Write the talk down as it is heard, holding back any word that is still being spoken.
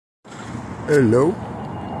Hello.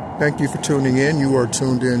 Thank you for tuning in. You are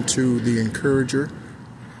tuned in to The Encourager,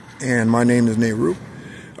 and my name is Nehru.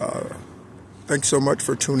 Thanks so much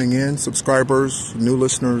for tuning in, subscribers, new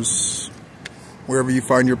listeners, wherever you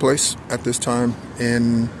find your place at this time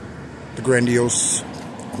in the grandiose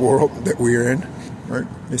world that we are in, right?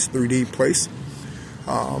 This 3D place.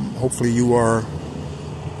 Hopefully you are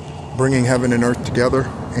bringing heaven and earth together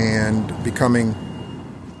and becoming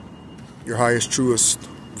your highest, truest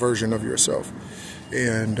version of yourself.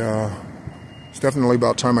 And it's definitely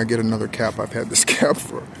about time I get another cap. I've had this cap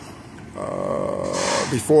for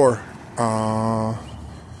before.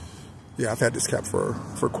 Yeah, I've had this cap for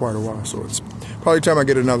quite a while, so it's probably time I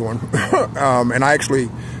get another one. And I actually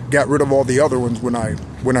got rid of all the other ones when I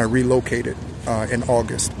relocated in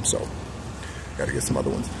August, so got to get some other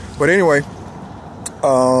ones. But anyway,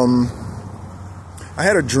 I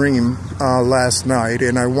had a dream last night,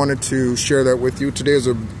 and I wanted to share that with you. Today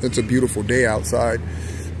it's a beautiful day outside,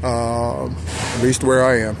 at least where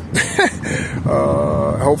I am.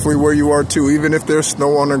 Hopefully where you are too, even if there's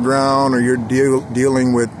snow on the ground or you're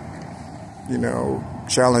dealing with,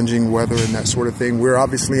 challenging weather and that sort of thing. We're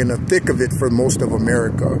obviously in the thick of it for most of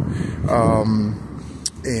America.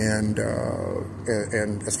 And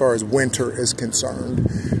as far as winter is concerned.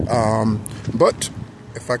 But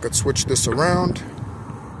if I could switch this around,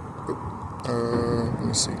 let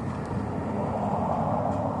me see.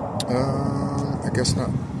 I guess not.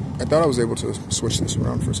 I thought I was able to switch this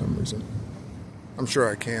around for some reason. I'm sure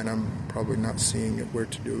I can. I'm probably not seeing it where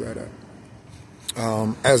to do that at.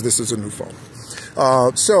 As this is a new phone.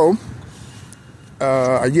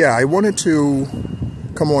 Yeah, I wanted to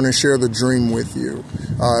come on and share the dream with you.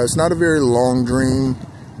 It's not a very long dream,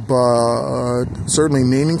 but certainly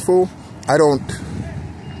meaningful. I don't,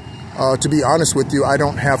 to be honest with you, I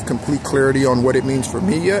don't have complete clarity on what it means for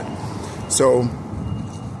me yet. So,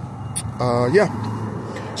 yeah.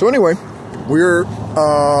 So anyway, we're,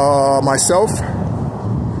 myself,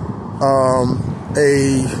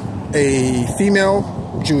 a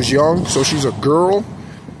female, she was young, so she's a girl,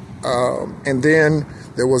 and then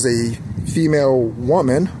there was a female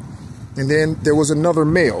woman, and then there was another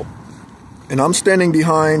male, and I'm standing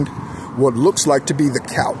behind what looks like to be the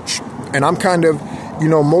couch, and I'm kind of,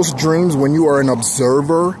 most dreams, when you are an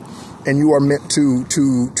observer and you are meant to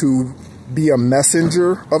be a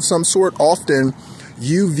messenger of some sort, often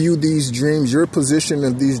you view these dreams, your position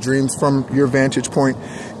of these dreams from your vantage point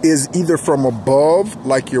is either from above,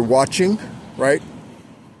 like you're watching, right,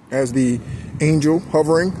 as the angel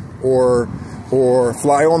hovering, or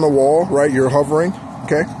fly on the wall, right, you're hovering,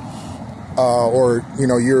 okay, or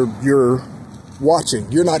you're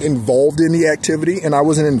watching. You're not involved in the activity, and I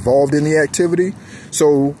wasn't involved in the activity,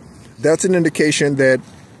 so that's an indication that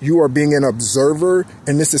you are being an observer,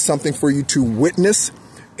 and this is something for you to witness,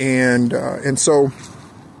 and so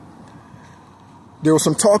there was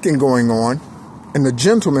some talking going on, and the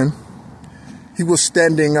gentleman, he was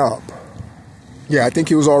standing up. Yeah, I think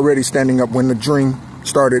he was already standing up when the dream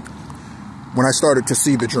started, when I started to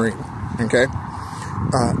see the dream, okay?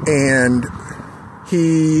 And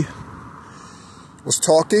he was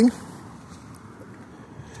talking,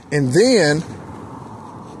 and then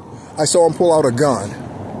I saw him pull out a gun,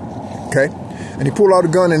 okay? And he pulled out a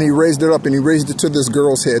gun and he raised it up, and he raised it to this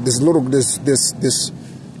girl's head, this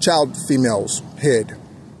child female's head,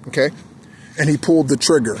 okay? And he pulled the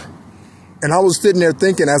trigger. And I was sitting there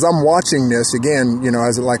thinking, as I'm watching this, again,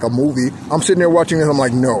 as like a movie, I'm sitting there watching this, I'm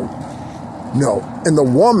like, no. And the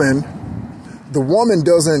woman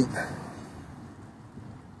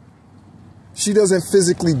she doesn't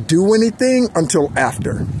physically do anything until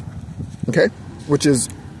after, okay? Which is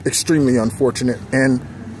extremely unfortunate and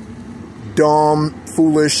dumb,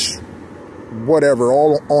 foolish, whatever,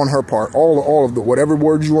 all on her part, all of the, whatever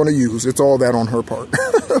words you want to use, it's all that on her part.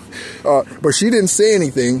 But she didn't say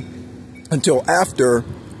anything until after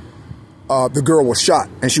the girl was shot,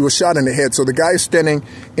 and she was shot in the head. So the guy is standing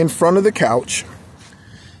in front of the couch.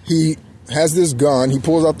 He has this gun. He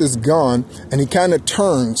pulls out this gun, and he kind of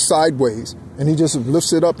turns sideways, and he just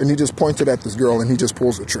lifts it up, and he just points it at this girl, and he just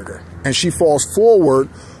pulls the trigger. And she falls forward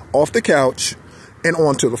off the couch and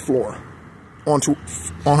onto the floor, on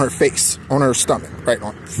her face, on her stomach, right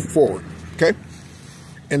on forward, okay?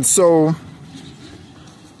 And so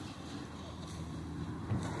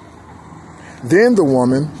then the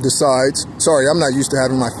woman decides, sorry, I'm not used to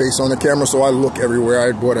having my face on the camera, so I look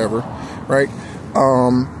everywhere, whatever, right?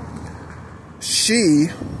 She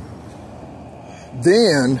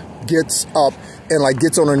then gets up and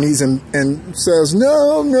gets on her knees and says,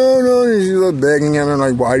 no, and she's begging him,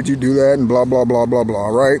 and why did you do that, and blah, blah, blah, blah, blah,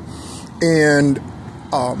 right? And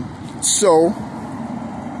so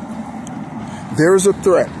There's a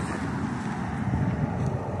threat.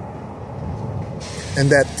 And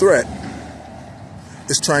that threat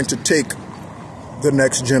is trying to take the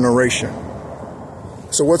next generation.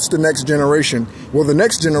 So what's the next generation? Well, the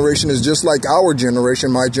next generation is just like our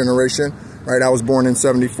generation, my generation, right? I was born in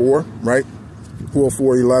 74, right?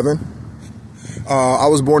 4/4/11. I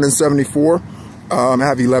was born in 74. I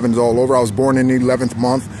have 11s all over. I was born in the 11th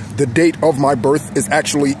month. The date of my birth is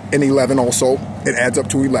actually in 11 also. It adds up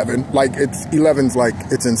to 11. Like, it's 11's like,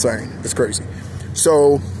 it's insane. It's crazy.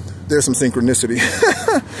 So there's some synchronicity.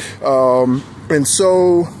 And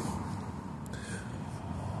so,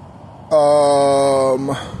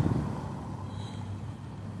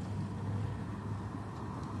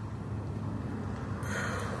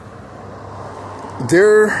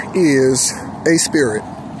 there is a spirit,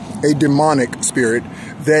 a demonic spirit,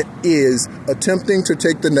 that is attempting to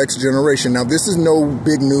take the next generation. Now, this is no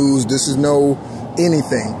big news. This is no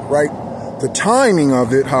anything, right? The timing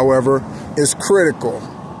of it, however, is critical.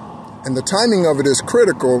 And the timing of it is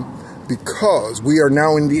critical because we are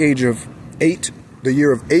now in the age of 8, the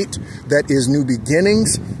year of 8. That is new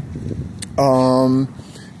beginnings.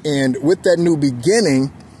 And with that new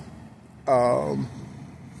beginning,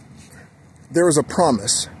 there is a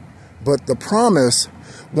promise. But the promise,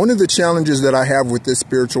 one of the challenges that I have with this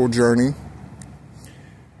spiritual journey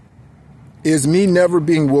is me never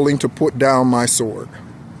being willing to put down my sword.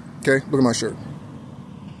 Okay, look at my shirt.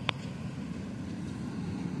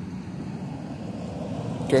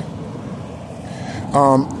 Okay.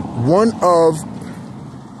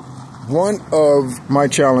 One of my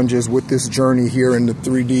challenges with this journey here in the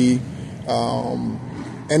 3D,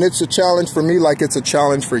 and it's a challenge for me like it's a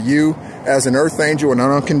challenge for you as an earth angel and an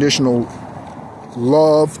unconditional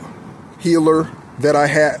love healer that I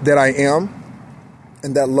am,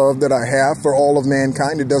 and that love that I have for all of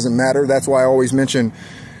mankind. It doesn't matter. That's why I always mention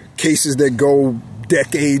cases that go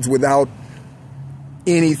decades without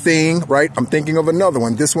anything, right? I'm thinking of another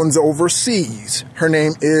one. This one's overseas. Her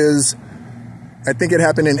name is, I think it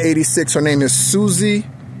happened in 86. Her name is Susie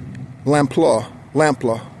Lampla.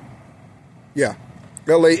 Yeah.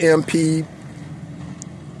 Lamplughh,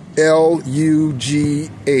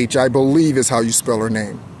 I believe is how you spell her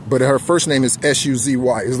name. But her first name is Suzy.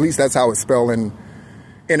 At least that's how it's spelled in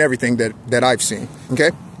everything that I've seen.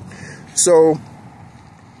 Okay? So,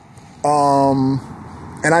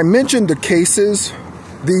 and I mentioned the cases,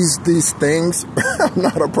 these things. I'm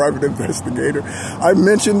not a private investigator. I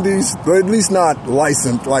mentioned these, at least not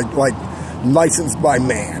licensed, like licensed by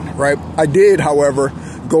man, right? I did, however,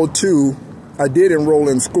 I did enroll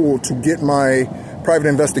in school to get my private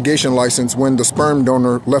investigation license when the sperm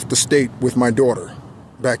donor left the state with my daughter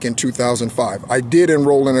back in 2005. I did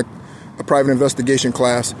enroll in a private investigation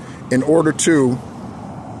class in order to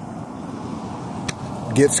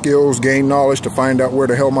get skills, gain knowledge, to find out where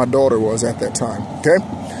the hell my daughter was at that time. Okay?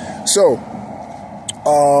 So,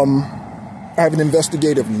 I have an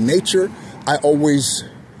investigative nature. I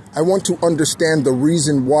want to understand the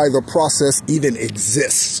reason why the process even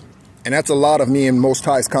exists. And that's a lot of me and Most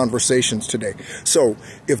High's conversations today. So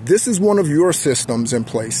if this is one of your systems in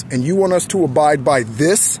place and you want us to abide by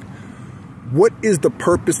this, what is the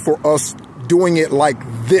purpose for us doing it like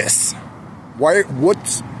this?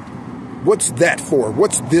 What's that for?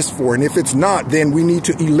 What's this for? And if it's not, then we need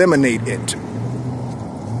to eliminate it.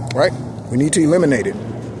 Right? We need to eliminate it.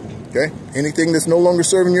 Okay? Anything that's no longer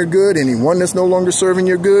serving your good, anyone that's no longer serving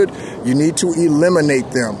your good, you need to eliminate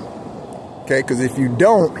them. Okay? Because if you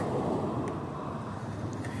don't,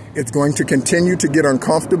 it's going to continue to get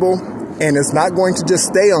uncomfortable, and it's not going to just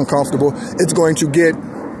stay uncomfortable. It's going to get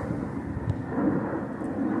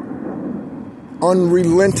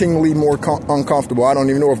unrelentingly more uncomfortable. I don't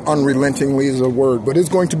even know if unrelentingly is a word, but it's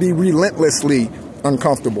going to be relentlessly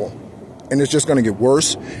uncomfortable. And it's just going to get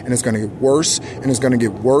worse, and it's going to get worse, and it's going to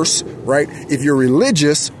get worse, right? If you're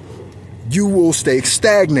religious, you will stay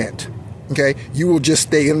stagnant, okay? You will just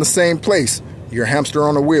stay in the same place. You're a hamster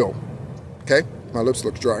on a wheel, okay? My lips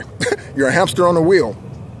look dry. You're a hamster on a wheel,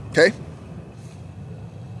 okay?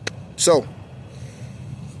 So,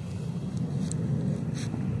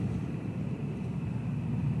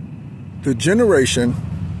 the generation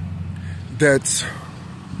that's,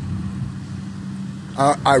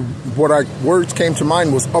 words came to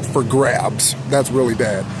mind was up for grabs. That's really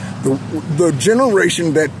bad. The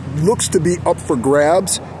generation that looks to be up for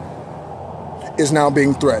grabs is now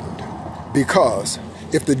being threatened, because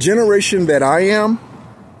if the generation that I am,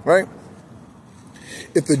 right?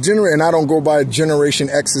 And I don't go by Generation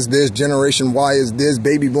X is this, Generation Y is this,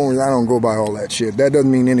 baby boomers, I don't go by all that shit. That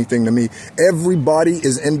doesn't mean anything to me. Everybody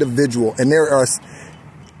is individual, and there are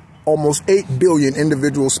almost 8 billion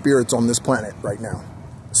individual spirits on this planet right now.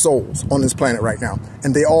 Souls on this planet right now.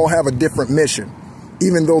 And they all have a different mission,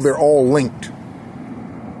 even though they're all linked.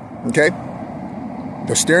 Okay?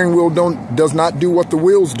 The steering wheel does not do what the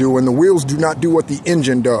wheels do, and the wheels do not do what the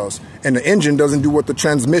engine does. And the engine doesn't do what the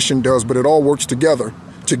transmission does, but it all works together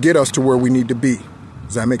to get us to where we need to be.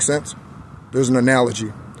 Does that make sense? There's an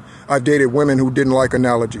analogy. I've dated women who didn't like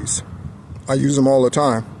analogies. I use them all the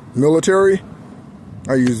time. Military,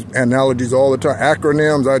 I use analogies all the time.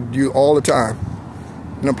 Acronyms, I use all the time.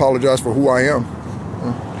 And apologize for who I am.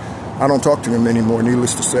 I don't talk to them anymore,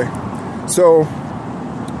 needless to say. So,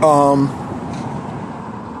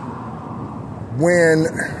 when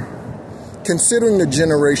considering the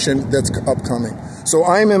generation that's upcoming. So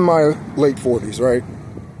I'm in my late 40s, right?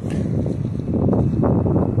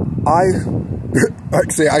 Like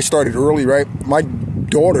I say, I started early, right? My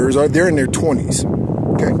daughters they're in their 20s,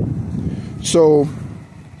 okay? So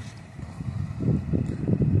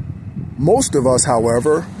most of us,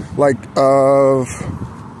 however, like,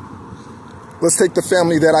 let's take the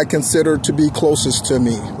family that I consider to be closest to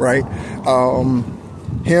me, right?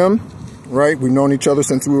 Him, right? We've known each other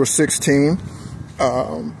since we were 16.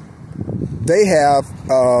 They have,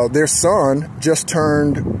 their son just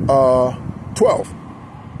turned 12.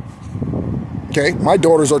 Okay, my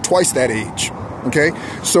daughters are twice that age. Okay,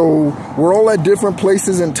 so we're all at different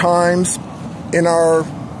places and times in our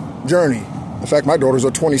journey. In fact, my daughters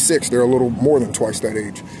are 26. They're a little more than twice that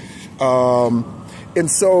age. And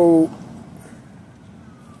so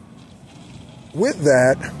with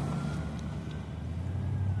that,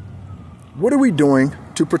 what are we doing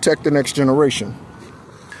to protect the next generation?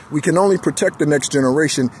 We can only protect the next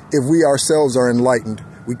generation if we ourselves are enlightened.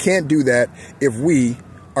 We can't do that if we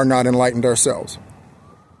are not enlightened ourselves.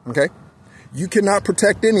 Okay? You cannot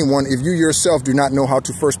protect anyone if you yourself do not know how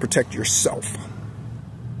to first protect yourself.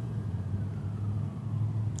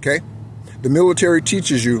 Okay? The military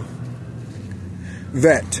teaches you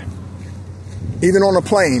that. Even on a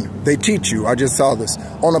plane, they teach you. I just saw this.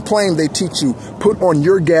 On a plane, they teach you, put on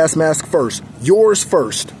your gas mask first. Yours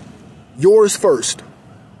first. Yours first.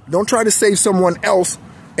 Don't try to save someone else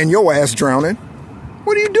and your ass drowning.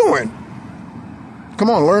 What are you doing? Come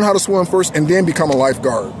on, learn how to swim first and then become a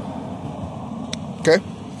lifeguard. Okay?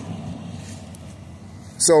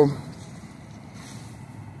 So,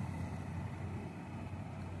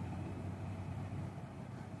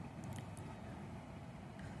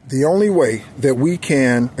 the only way that we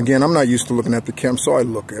can, again, I'm not used to looking at the camera, so I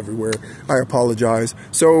look everywhere. I apologize.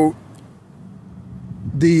 So,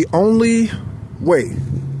 the only way,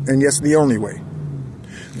 and yes, the only way,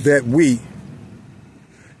 that we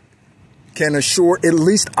can assure at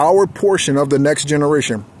least our portion of the next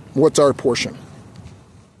generation. What's our portion?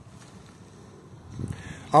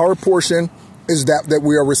 Our portion is that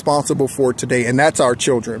we are responsible for today, and that's our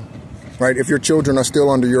children, right? If your children are still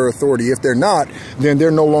under your authority. If they're not, then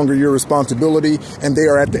they're no longer your responsibility, and they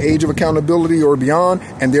are at the age of accountability or beyond,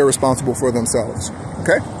 and they're responsible for themselves,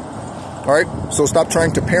 okay? All right, so stop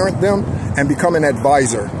trying to parent them and become an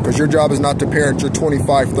advisor, because your job is not to parent your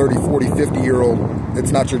 25, 30, 40, 50-year-old.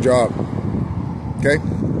 It's not your job. Okay?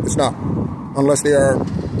 It's not. Unless they are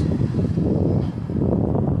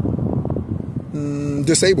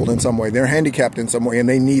disabled in some way. They're handicapped in some way and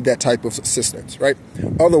they need that type of assistance, right?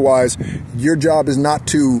 Otherwise, your job is not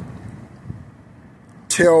to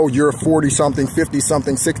tell your 40-something,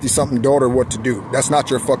 50-something, 60-something daughter what to do. That's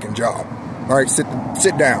not your fucking job. All right? Sit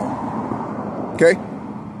down. Okay?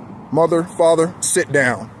 Mother, father, sit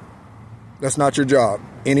down. That's not your job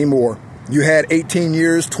anymore. You had 18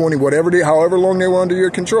 years, 20, however long they were under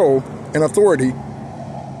your control and authority.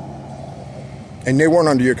 And they weren't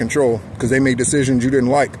under your control because they made decisions you didn't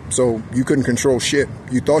like. So you couldn't control shit.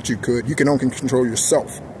 You thought you could. You can only control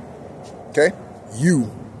yourself. Okay? You.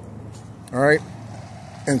 All right?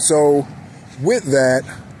 And so with that,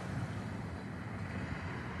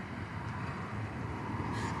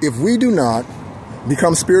 if we do not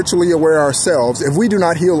become spiritually aware ourselves, if we do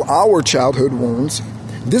not heal our childhood wounds,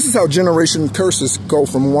 this is how generation curses go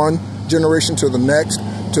from one generation to the next,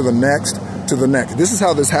 to the next, to the next. This is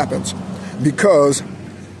how this happens. Because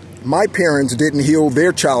my parents didn't heal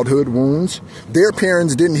their childhood wounds. Their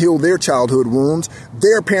parents didn't heal their childhood wounds.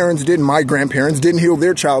 Their parents didn't, my grandparents didn't heal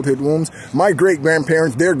their childhood wounds. My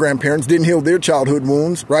great-grandparents, their grandparents didn't heal their childhood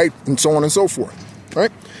wounds, right? And so on and so forth,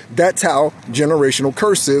 right? That's how generational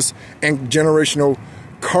curses and generational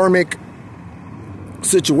karmic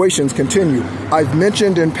situations continue. I've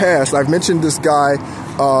mentioned in past, I've mentioned this guy,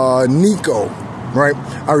 Nico. right?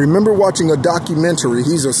 I remember watching a documentary.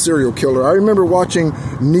 He's a serial killer. I remember watching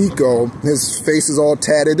Nico. His face is all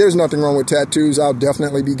tatted. There's nothing wrong with tattoos. I'll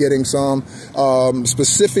definitely be getting some,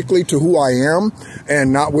 specifically to who I am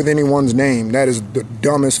and not with anyone's name. That is the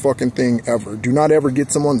dumbest fucking thing ever. Do not ever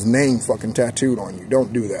get someone's name fucking tattooed on you.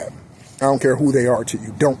 Don't do that. I don't care who they are to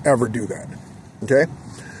you. Don't ever do that. Okay?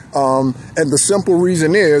 And the simple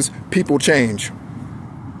reason is people change.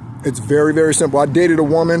 It's very, very simple. I dated a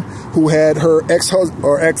woman who had her ex-husband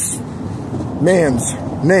or ex-man's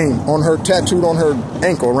name on her, tattooed on her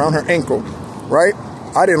ankle, around her ankle, right?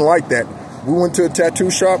 I didn't like that. We went to a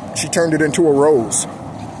tattoo shop. She turned it into a rose.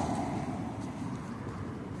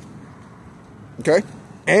 Okay?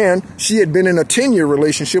 And she had been in a 10-year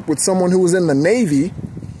relationship with someone who was in the Navy.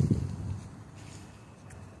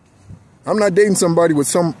 I'm not dating somebody with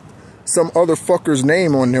some other fucker's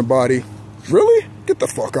name on their body. Really? Get the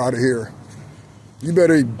fuck out of here. You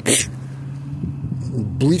better bleach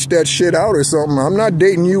that shit out or something. I'm not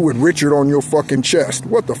dating you with Richard on your fucking chest.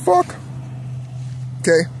 What the fuck?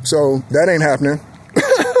 Okay, so that ain't happening.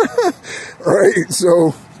 Right?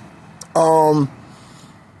 So,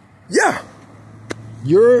 yeah.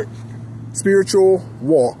 Your spiritual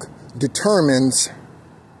walk determines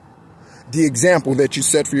the example that you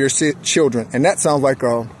set for your children. And that sounds like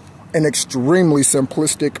an extremely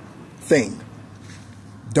simplistic thing.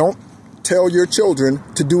 Don't tell your children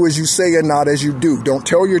to do as you say and not as you do. Don't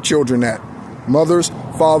tell your children that. Mothers,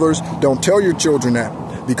 fathers, don't tell your children that.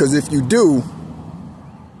 Because if you do,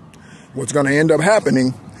 what's going to end up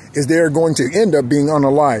happening is they're going to end up being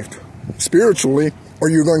unalived spiritually, or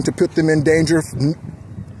you're going to put them in danger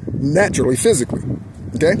naturally, physically.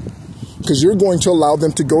 Okay? Because you're going to allow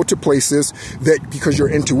them to go to places that, because your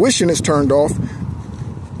intuition is turned off,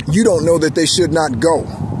 you don't know that they should not go.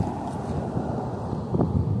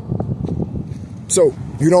 So,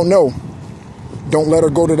 you don't know. Don't let her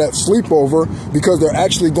go to that sleepover because they're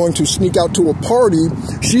actually going to sneak out to a party.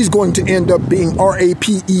 She's going to end up being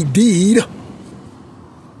RAPED'd.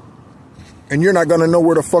 And you're not going to know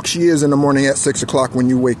where the fuck she is in the morning at 6 o'clock when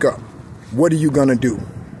you wake up. What are you going to do?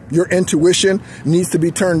 Your intuition needs to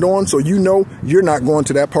be turned on so you know you're not going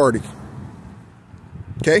to that party.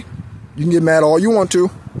 Okay? You can get mad all you want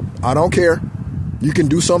to. I don't care. You can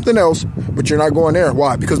do something else, but you're not going there.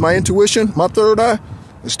 Why? Because my intuition, my third eye,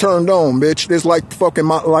 is turned on, bitch. It's like fucking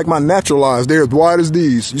my natural eyes. They're as wide as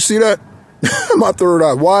these. You see that? My third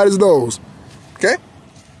eye, wide as those. Okay?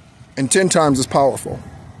 And 10 times as powerful.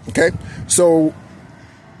 Okay? So,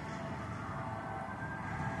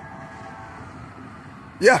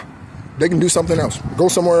 yeah, they can do something else. Go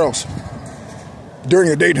somewhere else. During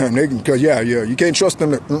the daytime, they can, because, yeah, you can't trust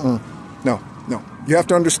them to, no. You have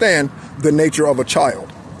to understand the nature of a child.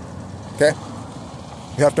 Okay?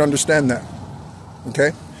 You have to understand that.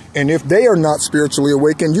 Okay? And if they are not spiritually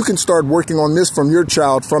awakened, you can start working on this from your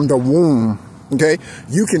child from the womb. Okay?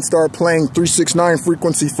 You can start playing 369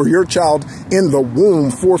 frequency for your child in the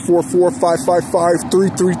womb. 444, 555,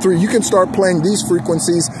 333. You can start playing these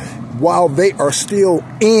frequencies while they are still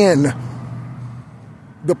in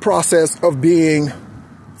the process of being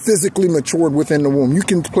physically matured within the womb. You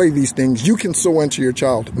can play these things. You can sow into your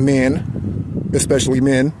child, men, especially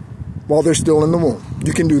men, while they're still in the womb.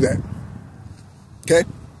 You can do that. Okay?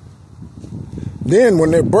 Then when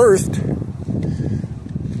they're birthed,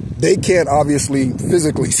 they can't obviously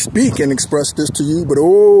physically speak and express this to you, but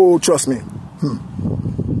oh, trust me.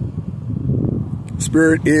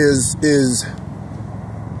 Spirit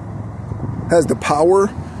has the power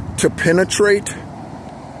to penetrate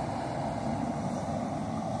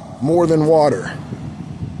more than water.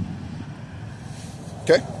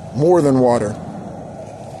 Okay? More than water.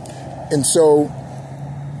 And so,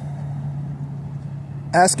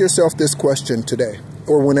 ask yourself this question today,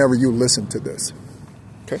 or whenever you listen to this.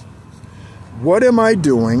 Okay? What am I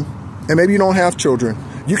doing? And maybe you don't have children.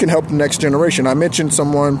 You can help the next generation. I mentioned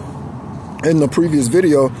someone in the previous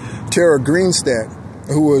video, Tara Greenstadt,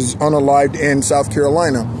 who was unalived in South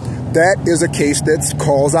Carolina. That is a case that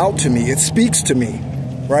calls out to me. It speaks to me.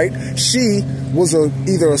 Right? She was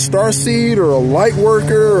either a starseed or a light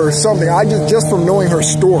worker or something. I just from knowing her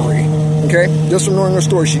story. Okay? Just from knowing her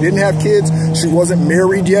story. She didn't have kids. She wasn't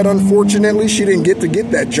married yet, unfortunately. She didn't get to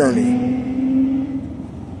get that journey.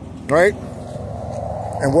 Right?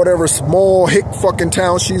 And whatever small hick fucking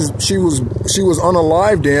town she was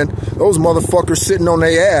unalived in, those motherfuckers sitting on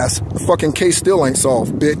their ass. The fucking case still ain't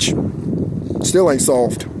solved, bitch. Still ain't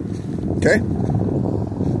solved. Okay?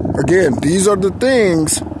 Again, these are the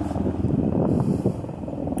things.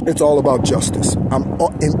 It's all about justice. I'm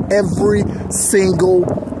in every single,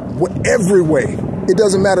 every way. It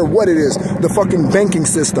doesn't matter what it is. The fucking banking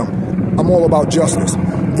system. I'm all about justice.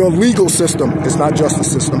 The legal system is not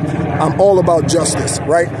justice system. I'm all about justice,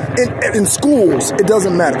 right? In schools, it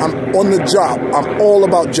doesn't matter. I'm on the job. I'm all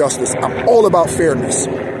about justice. I'm all about fairness,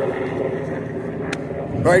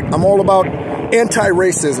 right? I'm all about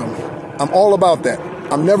anti-racism. I'm all about that.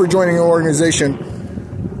 I'm never joining an organization,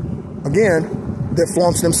 again, that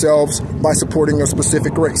flaunts themselves by supporting a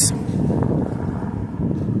specific race.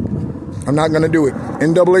 I'm not going to do it.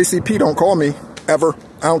 NAACP, don't call me, ever.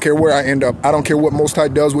 I don't care where I end up. I don't care what Most High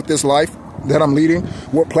does with this life that I'm leading,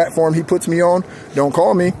 what platform he puts me on. Don't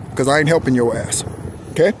call me, because I ain't helping your ass.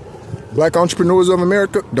 Okay? Black Entrepreneurs of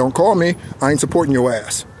America, don't call me. I ain't supporting your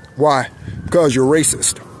ass. Why? Because you're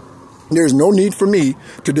racist. There's no need for me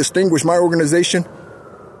to distinguish my organization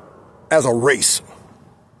as a race.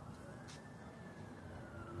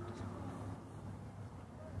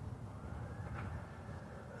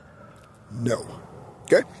 No.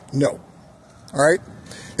 Okay? No. All right?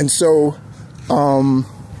 And so,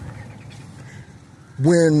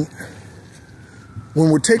 when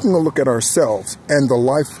we're taking a look at ourselves and the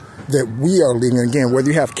life that we are leading, again, whether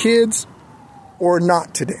you have kids or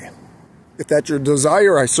not today, if that's your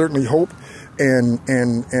desire, I certainly hope and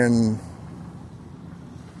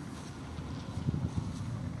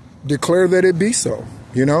declare that it be so,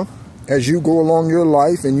 you know, as you go along your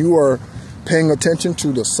life and you are paying attention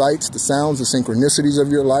to the sights, the sounds, the synchronicities of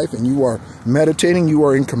your life, and you are meditating, you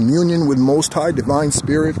are in communion with Most High, Divine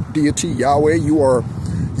Spirit, Deity, Yahweh, you are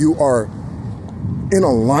in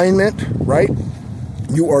alignment, right?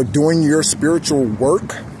 You are doing your spiritual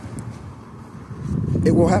work.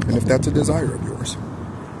 It will happen if that's a desire of yours.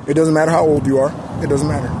 It doesn't matter how old you are. It doesn't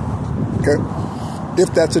matter. Okay?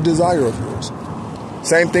 If that's a desire of yours.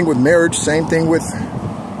 Same thing with marriage. Same thing with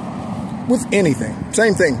anything.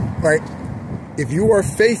 Same thing, right? If you are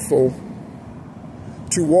faithful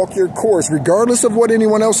to walk your course, regardless of what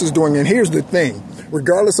anyone else is doing, and here's the thing,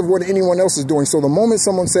 regardless of what anyone else is doing, so the moment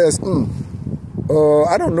someone says,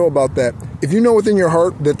 I don't know about that, if you know within your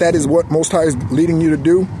heart that that is what Most High is leading you to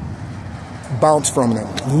do, bounce from them.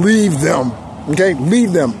 Leave them. Okay?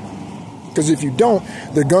 Leave them. Because if you don't,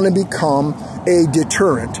 they're going to become a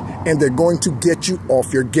deterrent, and they're going to get you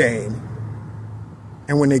off your game.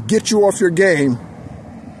 And when they get you off your game,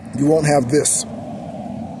 you won't have this.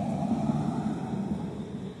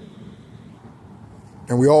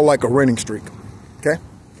 And we all like a winning streak. Okay?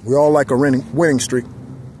 We all like a winning streak.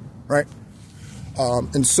 Right?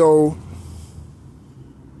 And so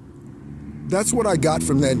that's what I got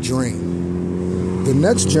from that dream. The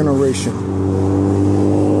next generation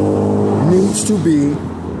needs to be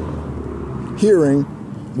hearing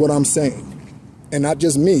what I'm saying. And not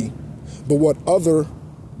just me, but whatever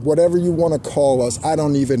you want to call us. I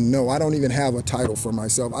don't even know. I don't even have a title for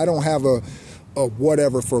myself. I don't have a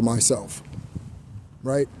whatever for myself.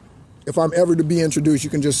 Right? If I'm ever to be introduced, you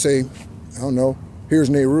can just say, I don't know, here's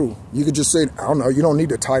Nehru. You could just say, I don't know, you don't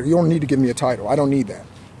need a title. You don't need to give me a title. I don't need that.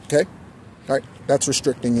 Okay? All right? That's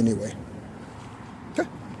restricting anyway. Okay?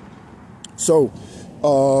 So,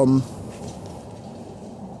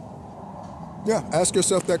 yeah, ask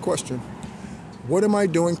yourself that question. What am I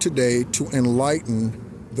doing today to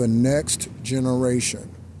enlighten the next generation?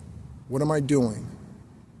 What am I doing?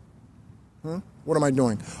 What am I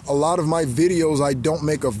doing? A lot of my videos I don't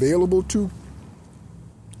make available to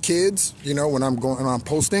kids, you know, when I'm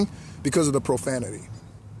posting, because of the profanity.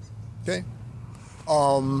 Okay?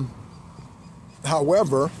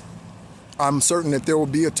 However, I'm certain that there will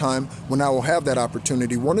be a time when I will have that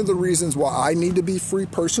opportunity. One of the reasons why I need to be free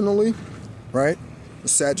personally, right? The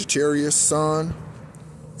Sagittarius sun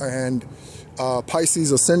and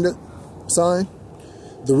Pisces ascendant sign.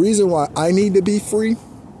 The reason why I need to be free,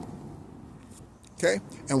 okay,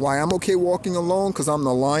 and why I'm okay walking alone, because I'm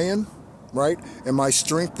the lion, right? And my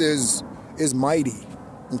strength is mighty,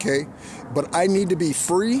 okay? But I need to be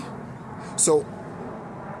free so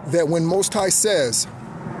that when Most High says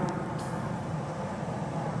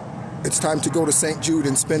it's time to go to St. Jude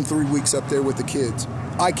and spend 3 weeks up there with the kids,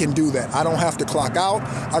 I can do that. I don't have to clock out.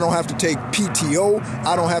 I don't have to take PTO.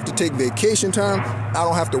 I don't have to take vacation time. I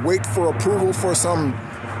don't have to wait for approval for some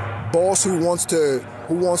boss who wants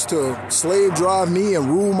to slave drive me and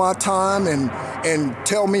rule my time and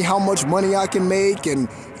tell me how much money I can make, and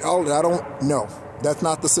I don't know. That's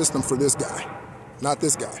not the system for this guy. Not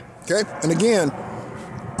this guy. Okay? And again,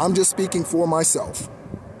 I'm just speaking for myself.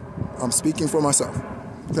 I'm speaking for myself.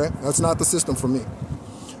 Okay? That's not the system for me.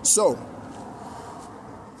 So,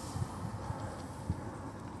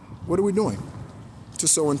 what are we doing to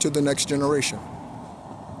sow into the next generation?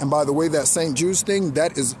 And by the way, that St. Jude's thing,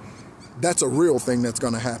 that's a real thing that's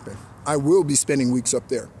going to happen. I will be spending weeks up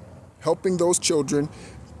there, helping those children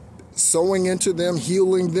sowing into them,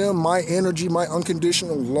 healing them, my energy, my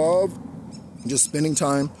unconditional love, just spending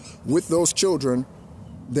time with those children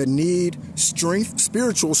that need strength,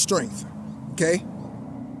 spiritual strength, okay?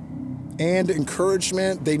 And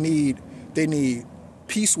encouragement. They need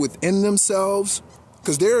peace within themselves,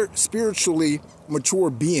 because they're spiritually mature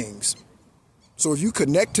beings. So if you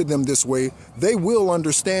connect to them this way, they will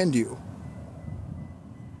understand you.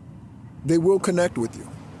 They will connect with you.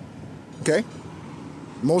 Okay?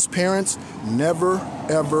 Most parents never,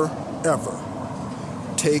 ever, ever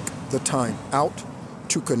take the time out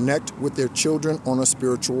to connect with their children on a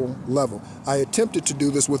spiritual level. I attempted to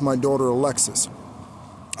do this with my daughter, Alexis.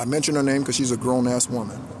 I mention her name because she's a grown-ass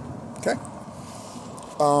woman. Okay?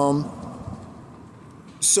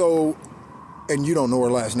 So, and you don't know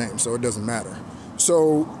her last name, so it doesn't matter.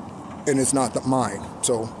 So, and it's not mine,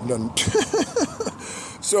 so it doesn't.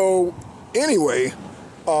 So, anyway,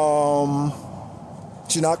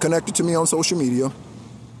 she's not connected to me on social media.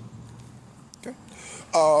 Okay.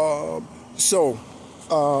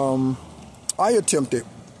 I attempted,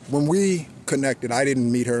 when we connected, I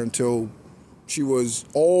didn't meet her until she was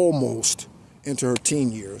almost into her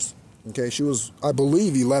teen years. Okay, she was, I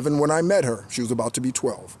believe, 11 when I met her. She was about to be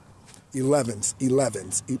 12.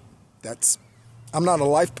 11s. That's, I'm not a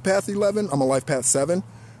life path 11. I'm a life path 7,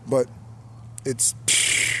 but it's,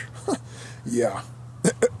 yeah.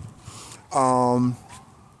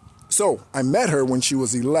 So I met her when she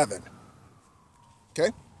was 11. Okay,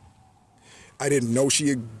 I didn't know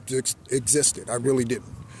she existed. I really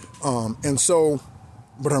didn't. And so,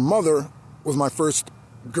 but her mother was my first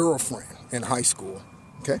girlfriend in high school.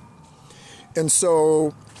 Okay. And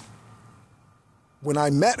so when I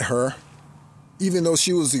met her, even though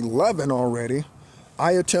she was 11 already,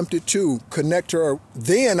 I attempted to connect her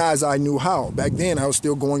then as I knew how. Back then, I was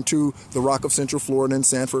still going to the Rock of Central Florida in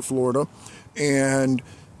Sanford, Florida. And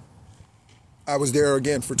I was there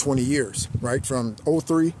again for 20 years, right? From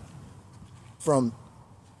 02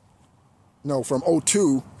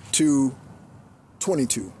 to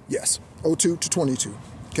 22. Yes, 02 to 22.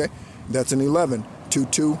 Okay, that's an 11.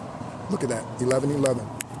 2. Look at that, 11.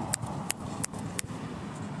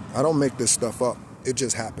 I don't make this stuff up. It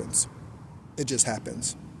just happens. It just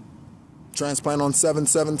happens. Transplant on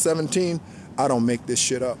 7/7/17. I don't make this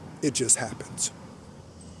shit up. It just happens.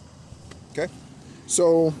 Okay,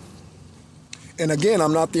 so. And again,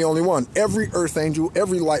 I'm not the only one. Every earth angel,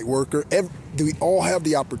 every light worker, we all have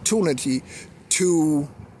the opportunity to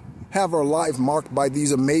have our life marked by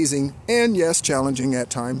these amazing and, yes, challenging at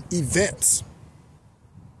times, events.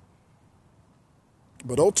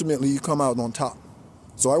 But ultimately, you come out on top.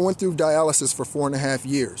 So I went through dialysis for 4.5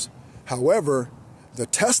 years. However, the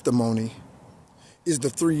testimony is the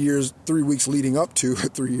 3 weeks leading up to,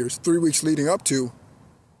 3 weeks leading up to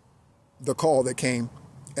the call that came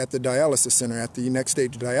at the dialysis center, at the next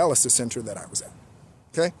stage dialysis center that I was at.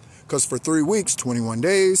 Okay? Because for 3 weeks, 21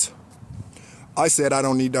 days, I said, I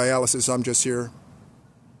don't need dialysis. I'm just here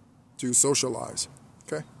to socialize.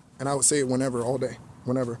 Okay? And I would say it whenever, all day,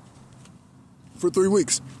 whenever. For 3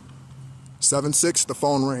 weeks. 7/6, the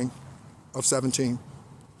phone rang of 17.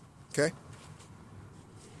 Okay?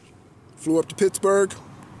 Flew up to Pittsburgh,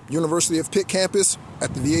 University of Pitt campus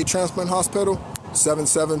at the VA Transplant Hospital.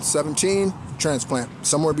 7/7/17, transplant.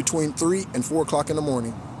 Somewhere between 3 and 4 o'clock in the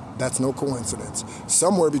morning. That's no coincidence.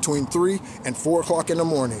 Somewhere between 3 and 4 o'clock in the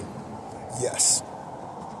morning. Yes.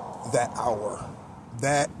 That hour.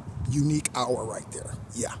 That unique hour right there.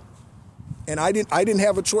 Yeah. And I didn't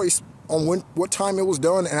have a choice on what time it was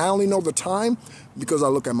done, and I only know the time because I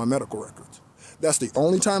look at my medical records. That's the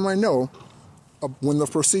only time I know of when the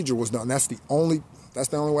procedure was done. That's the only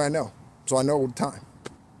way I know. So I know the time.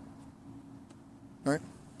 All right?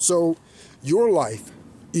 So your life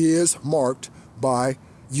is marked by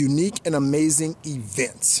unique and amazing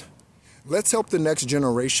events. Let's help the next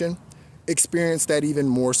generation experience that even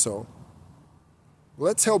more so.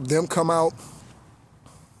 Let's help them come out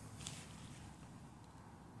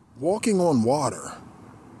walking on water.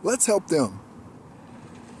 Let's help them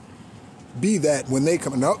be that when they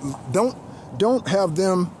come out. Don't have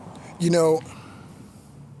them,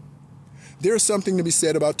 there's something to be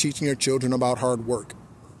said about teaching your children about hard work.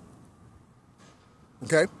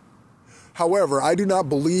 Okay? However, I do not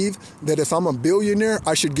believe that if I'm a billionaire,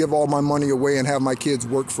 I should give all my money away and have my kids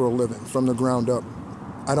work for a living from the ground up.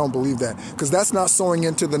 I don't believe that, because that's not sowing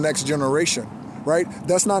into the next generation, right?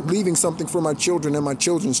 That's not leaving something for my children and my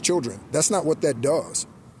children's children. That's not what that does.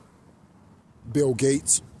 Bill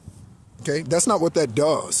Gates, okay? That's not what that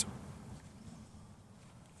does.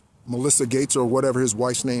 Melissa Gates, or whatever his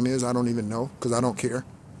wife's name is, I don't even know, because I don't care.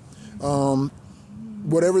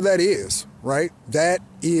 Whatever that is, right? That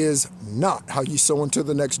is not how you sow into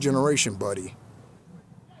the next generation, buddy.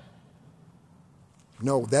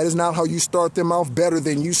 No, that is not how you start them off better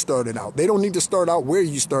than you started out. They don't need to start out where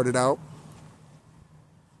you started out.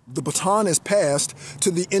 The baton is passed to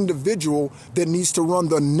the individual that needs to run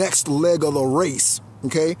the next leg of the race.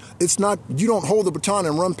 Okay? It's not, you don't hold the baton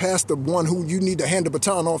and run past the one who you need to hand the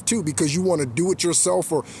baton off to because you want to do it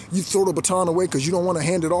yourself, or you throw the baton away because you don't want to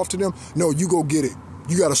hand it off to them. No, you go get it.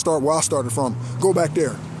 You got to start where I started from. Go back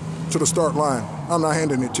there to the start line. I'm not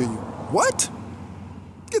handing it to you. What?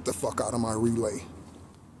 Get the fuck out of my relay.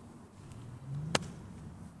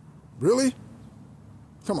 Really?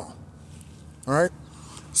 Come on. All right?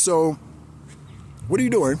 So, what are you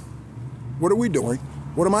doing? What are we doing?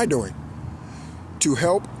 What am I doing to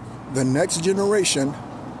help the next generation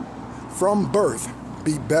from birth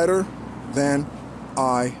be better than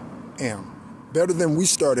I am? Better than we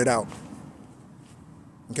started out.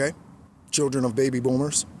 Okay? Children of baby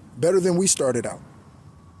boomers. Better than we started out.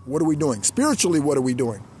 What are we doing? Spiritually, what are we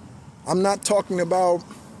doing? I'm not talking about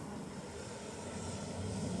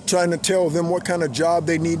trying to tell them what kind of job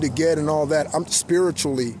they need to get and all that. I'm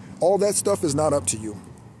spiritually, all that stuff is not up to you.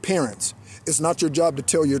 Parents, it's not your job to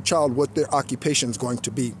tell your child what their occupation is going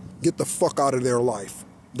to be. Get the fuck out of their life.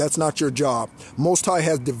 That's not your job. Most High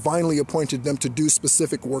has divinely appointed them to do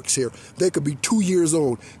specific works here. They could be 2 years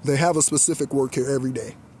old. They have a specific work here every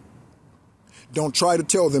day. Don't try to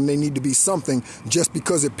tell them they need to be something just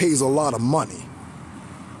because it pays a lot of money.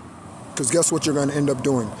 Because guess what you're going to end up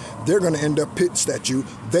doing? They're going to end up pissed at you.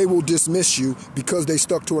 They will dismiss you because they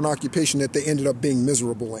stuck to an occupation that they ended up being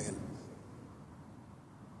miserable in.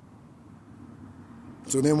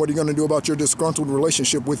 So then what are you going to do about your disgruntled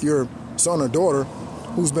relationship with your son or daughter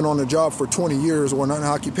who's been on a job for 20 years or an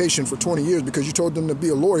occupation for 20 years because you told them to be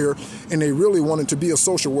a lawyer and they really wanted to be a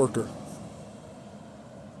social worker?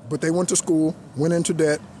 But they went to school, went into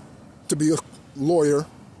debt to be a lawyer.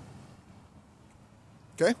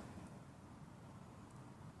 Okay?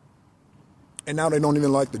 And now they don't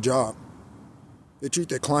even like the job. They treat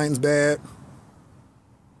their clients bad.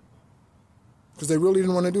 Because they really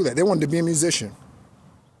didn't want to do that. They wanted to be a musician.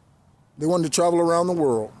 They wanted to travel around the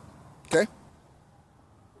world. Okay?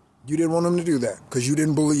 You didn't want them to do that because you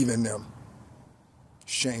didn't believe in them.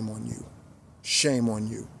 Shame on you. Shame on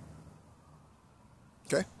you.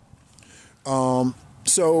 Okay?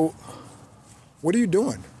 So, what are you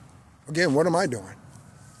doing? Again, what am I doing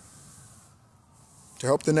to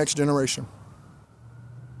help the next generation?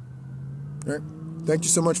 All right. Thank you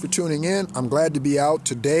so much for tuning in. I'm glad to be out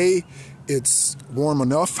today. It's warm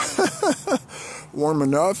enough. Warm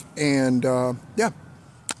enough. And yeah,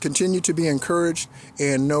 continue to be encouraged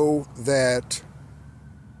and know that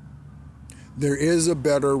there is a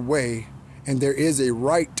better way and there is a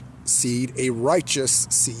right seed, a righteous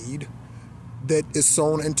seed that is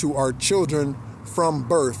sown into our children from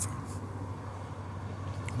birth.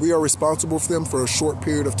 We are responsible for them for a short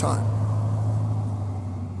period of time.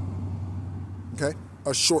 Okay?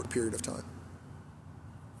 A short period of time.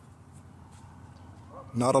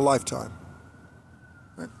 Not a lifetime.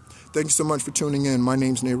 Right? Thank you so much for tuning in. My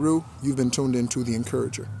name's Nehru. You've been tuned into The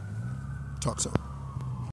Encourager. Talk soon.